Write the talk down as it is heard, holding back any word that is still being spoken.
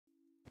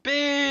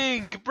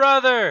Bink,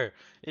 brother!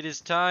 It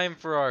is time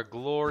for our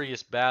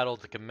glorious battle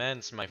to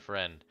commence, my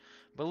friend.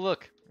 But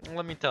look,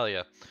 let me tell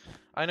you.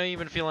 I know you've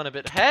been feeling a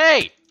bit...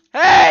 Hey!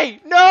 Hey!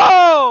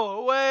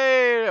 No!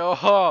 Wait! Oh,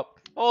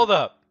 hold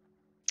up.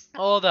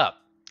 Hold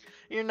up.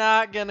 You're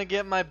not gonna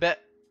get my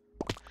bet...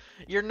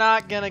 You're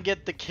not gonna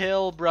get the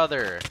kill,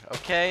 brother.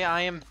 Okay?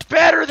 I am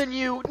better than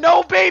you!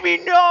 No, baby,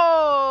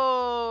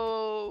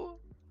 no!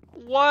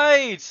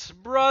 White,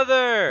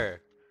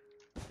 brother!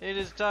 It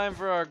is time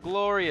for our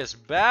glorious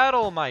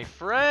battle, my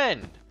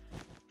friend!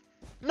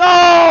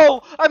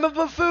 No! I'm a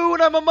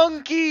buffoon! I'm a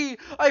monkey!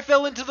 I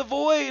fell into the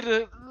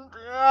void!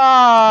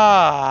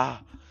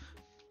 Ah!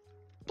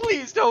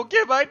 Please don't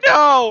get my...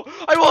 No!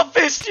 I will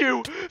fist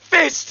you!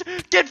 Fist!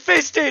 Get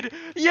fisted!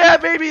 Yeah,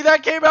 baby,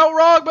 that came out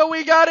wrong, but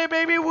we got it,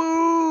 baby!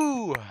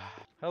 Woo!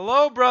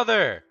 Hello,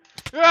 brother!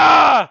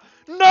 Ah!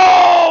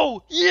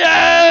 No!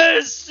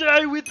 Yes!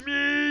 Die with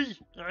me!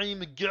 I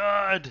am a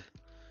god!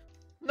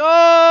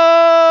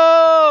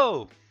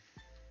 No!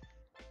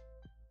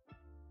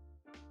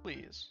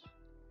 Please.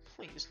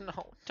 Please,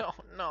 no, no,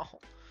 no.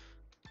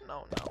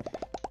 No, no.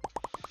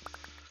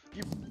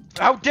 You...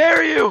 How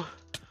dare you!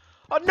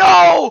 Oh,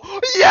 no!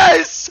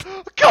 Yes!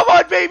 Come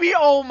on, baby!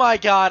 Oh my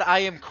god, I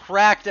am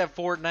cracked at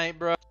Fortnite,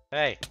 bro.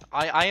 Hey,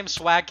 I am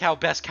Swag Cow,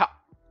 best cow.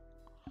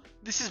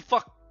 This is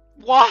what?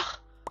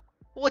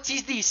 What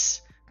is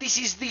this? This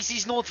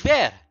is not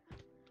fair.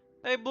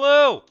 Hey,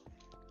 Blue!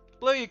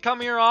 Blue, you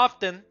come here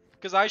often.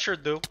 Because I sure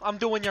do. I'm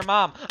doing your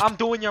mom. I'm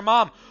doing your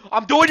mom.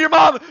 I'm doing your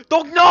mom!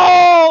 Don't...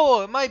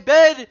 No! My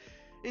bed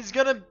is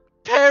gonna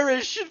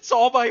perish. It's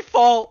all my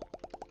fault.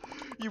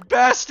 You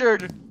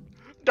bastard!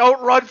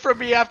 Don't run from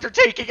me after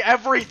taking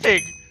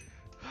everything!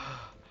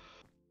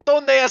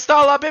 ¿Dónde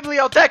está la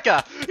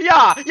biblioteca?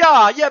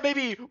 Yeah,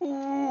 baby!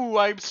 Ooh,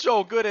 I'm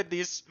so good at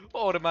this.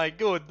 Oh my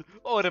good.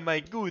 Oh my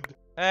good.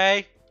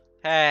 Hey.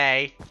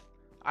 Hey.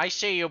 I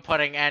see you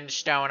putting end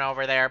stone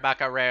over there,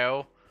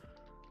 buckaroo.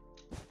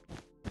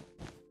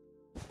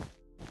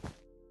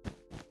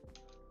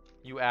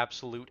 You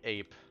absolute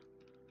ape.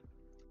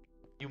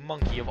 You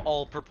monkey of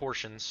all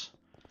proportions.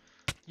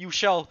 You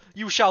shall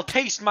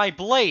taste my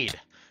blade!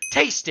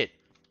 Taste it!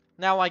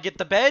 Now I get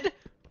the bed?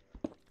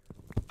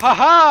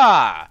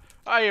 Haha!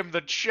 I am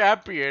the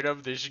champion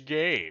of this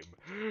game.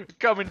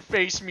 Come and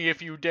face me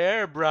if you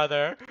dare,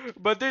 brother.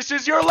 But this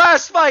is your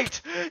last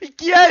fight!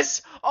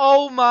 Yes!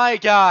 Oh my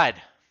god.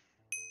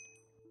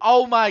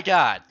 Oh my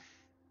god.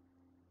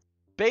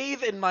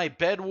 Bathe in my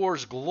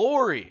Bedwars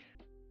glory.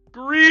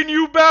 Green,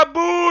 you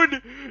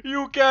baboon!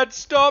 You can't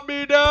stop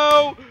me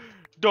now!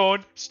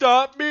 Don't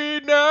stop me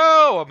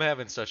now! I'm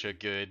having such a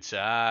good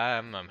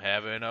time. I'm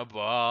having a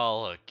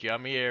ball.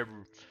 Come here.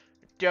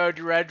 Don't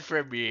run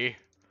from me.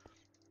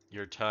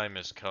 Your time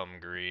has come,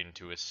 Green,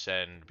 to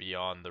ascend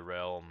beyond the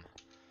realm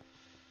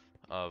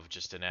of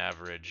just an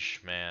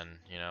average man.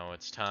 You know,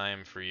 it's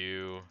time for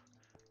you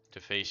to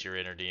face your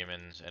inner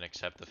demons and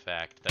accept the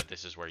fact that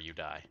this is where you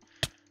die.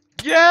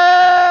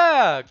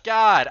 Yeah!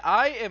 God,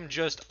 I am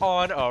just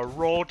on a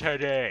roll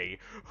today.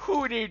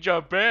 Who needs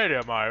a bed,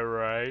 am I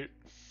right?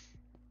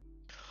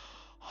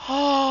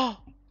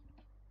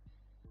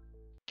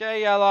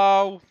 Okay,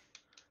 Yellow.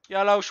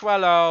 Yellow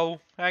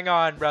Swallow. Hang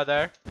on,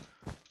 brother.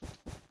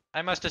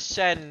 I must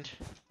ascend.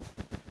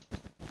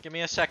 Give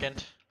me a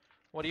second.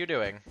 What are you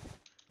doing?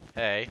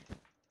 Hey.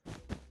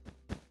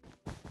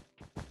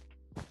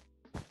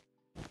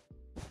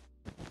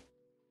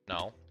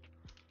 No.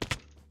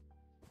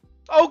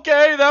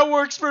 Okay, that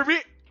works for me.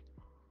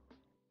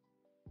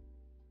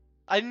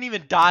 I didn't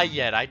even die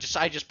yet. I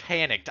just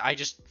panicked.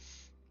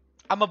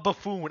 I'm a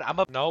buffoon.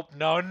 Nope.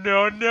 No.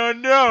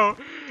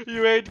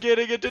 You ain't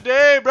getting it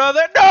today,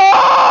 brother. No!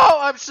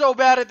 I'm so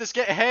bad at this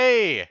game.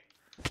 Hey!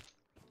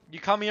 You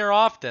come here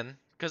often,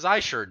 because I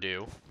sure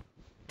do.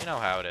 You know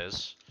how it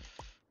is.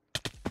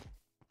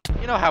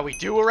 You know how we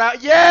do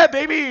around. Yeah,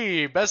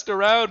 baby! Best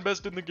around,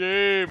 best in the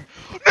game.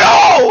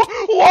 No!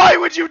 Why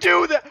would you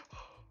do that?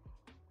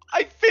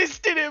 I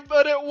fisted him,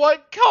 but at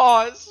what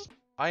cost?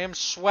 I am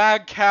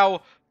Swag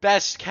Cow,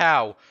 best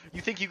cow.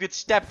 You think you could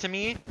step to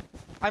me?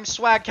 I'm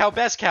Swag Cow,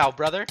 best cow,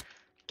 brother.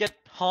 Get,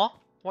 huh?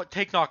 What?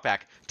 Take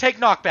knockback. Take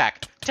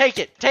knockback. Take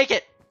it. Take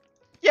it.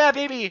 Yeah,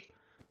 baby.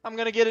 I'm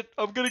gonna get it.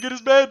 I'm gonna get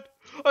his bed.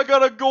 I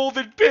got a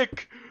golden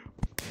pick.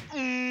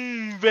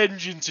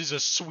 Vengeance is a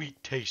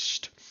sweet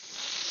taste.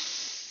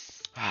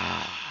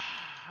 I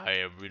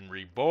have been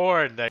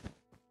reborn.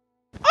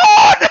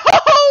 Oh no!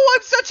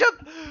 I'm such a...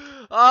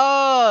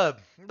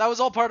 that was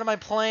all part of my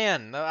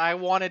plan. I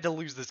wanted to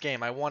lose this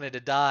game. I wanted to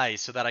die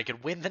so that I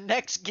could win the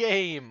next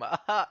game.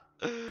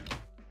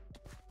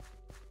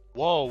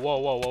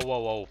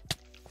 Whoa.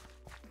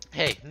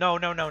 Hey, no.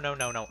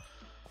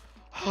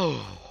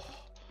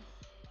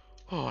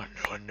 Oh,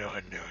 no.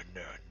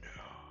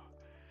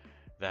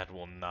 That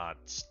will not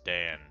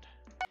stand.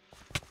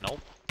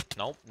 Nope.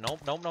 No.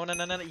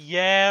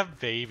 Yeah,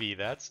 baby.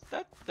 That's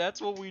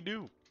what we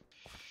do.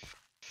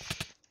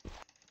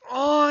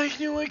 Oh, I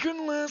knew I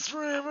couldn't last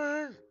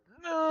forever.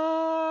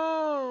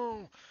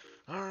 No.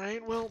 All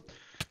right, well,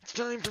 It's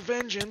time for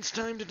vengeance.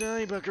 Time to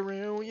die,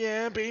 Buckaroo.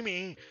 Yeah,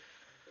 baby.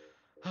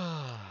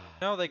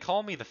 No, they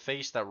call me the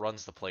face that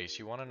runs the place.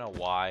 You want to know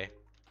why?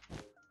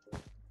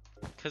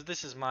 Because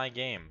this is my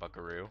game,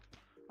 Buckaroo.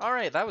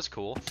 Alright, that was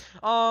cool.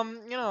 On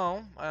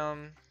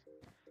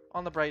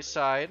the bright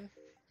side,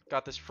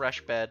 got this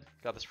fresh bed,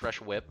 got this fresh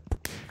whip.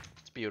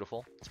 It's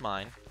beautiful. It's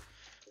mine.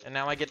 And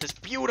now I get this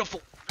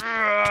beautiful...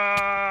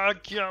 Ah,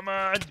 come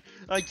on!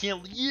 I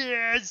can't...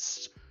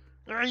 Yes!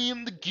 I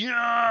am the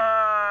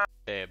god!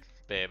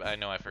 Babe, I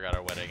know I forgot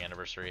our wedding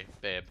anniversary.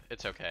 Babe,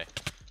 it's okay.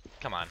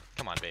 Come on,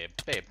 babe.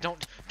 Babe,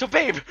 don't,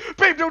 babe,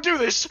 don't do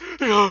this!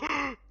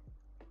 I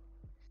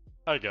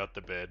got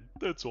the bed.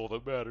 That's all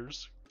that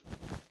matters.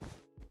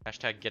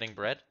 Hashtag getting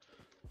bread.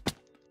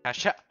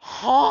 Hashtag,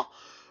 huh?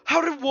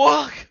 How did it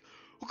work?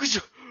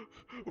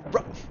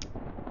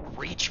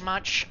 Reach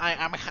much?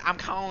 I'm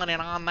calling it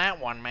on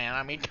that one, man.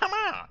 I mean, come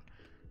on.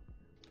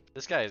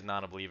 This guy is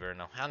not a believer.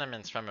 No,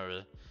 Hanneman's from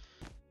a...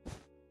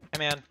 Hey,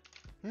 man.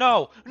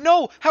 No!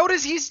 How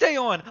does he stay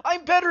on?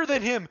 I'm better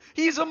than him.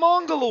 He's a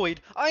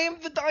mongoloid. I am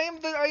the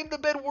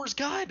Bedwars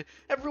god.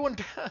 Everyone...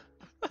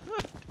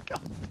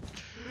 God.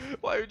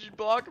 Why would you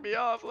block me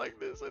off like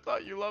this? I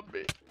thought you loved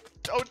me.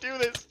 Don't do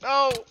this.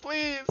 No,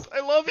 please. I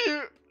love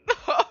you.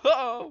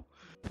 No.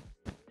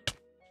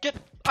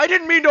 I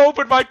didn't mean to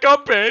open my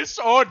compass.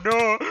 Oh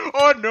no.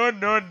 Oh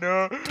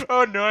no.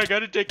 Oh no, I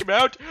gotta take him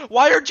out.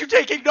 Why aren't you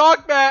taking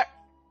knockback?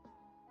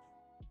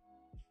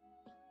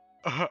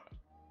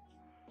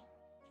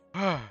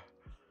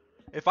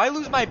 If I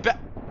lose my bet.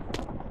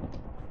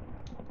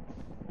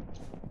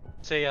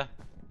 See ya.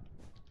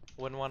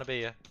 Wouldn't want to be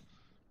ya.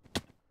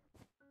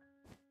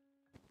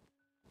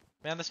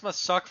 Man, this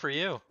must suck for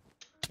you.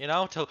 You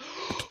know, to...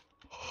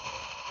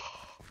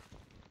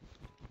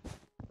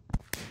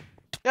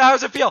 Yeah,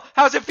 how's it feel?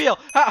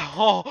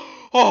 Oh.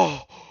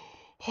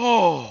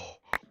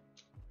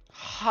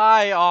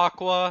 Hi,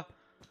 Aqua.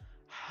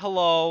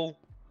 Hello.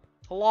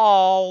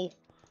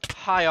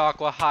 Hi,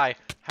 Aqua. Hi.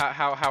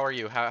 How are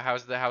you?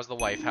 How's the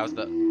wife? How's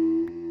the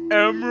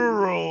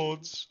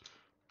emeralds?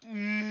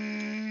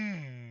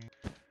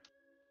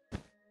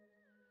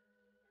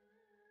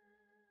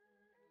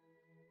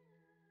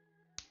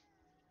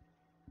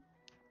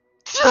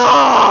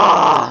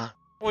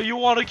 Well, you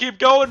want to keep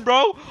going,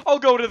 bro? I'll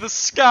go to the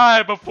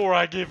sky before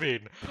I give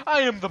in.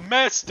 I am the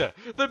master,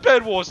 the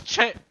Bedwars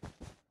champ.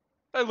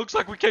 It looks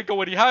like we can't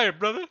go any higher,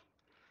 brother.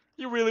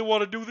 You really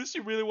want to do this?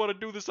 You really want to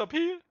do this up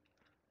here?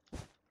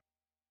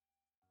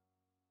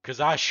 'Cause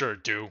I sure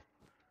do.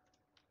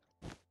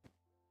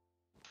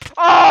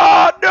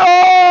 Oh,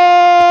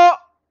 no!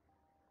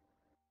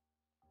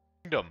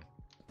 Kingdom.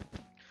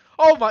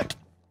 Oh, my...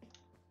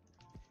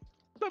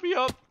 Let me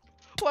up.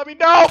 Let me...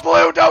 No,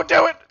 Blue, don't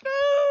do it!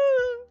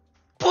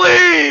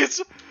 Please!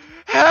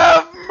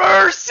 Have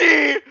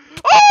mercy!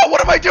 Oh,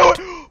 what am I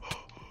doing?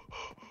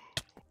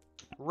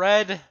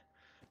 Red,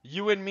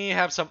 you and me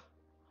have some...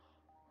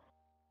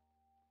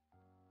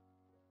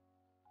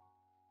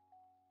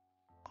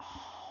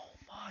 Oh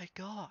my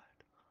god.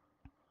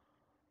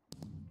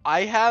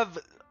 I have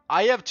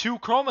 2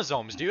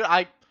 chromosomes, dude.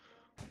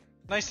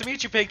 Nice to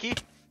meet you, Pinky.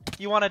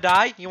 You wanna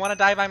die? You wanna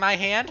die by my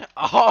hand?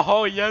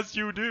 Oh, yes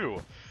you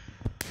do.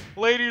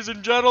 Ladies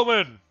and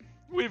gentlemen,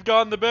 we've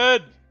gone to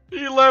bed.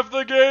 He left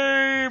the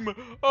game!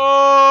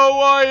 Oh,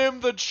 I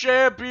am the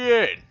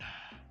champion!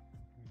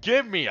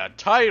 Give me a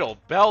title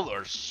belt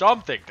or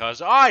something,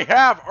 cause I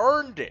have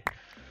earned it!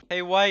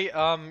 Hey, White,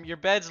 your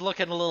bed's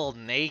looking a little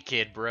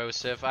naked,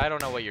 brosif. I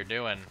don't know what you're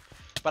doing.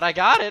 But I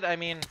got it, I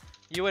mean,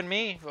 you and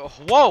me.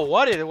 Whoa,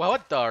 what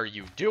are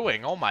you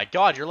doing? Oh my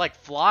god, you're like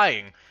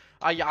flying.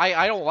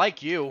 I don't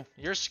like you.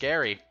 You're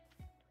scary.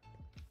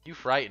 You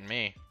frighten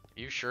me.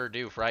 You sure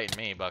do frighten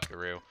me,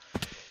 Buckaroo.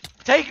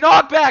 Take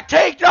knockback!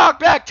 Take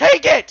knockback!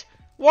 Take it!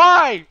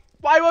 Why?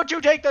 Why won't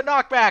you take the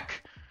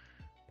knockback?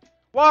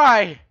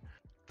 Why?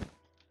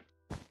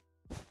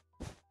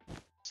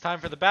 It's time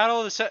for the battle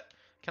of the set.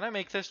 Can I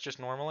make this just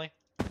normally?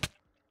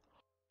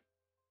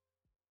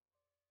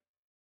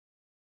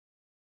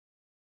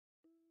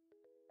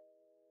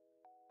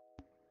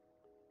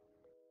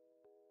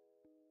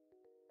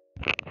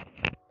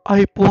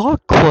 I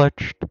block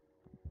clutched.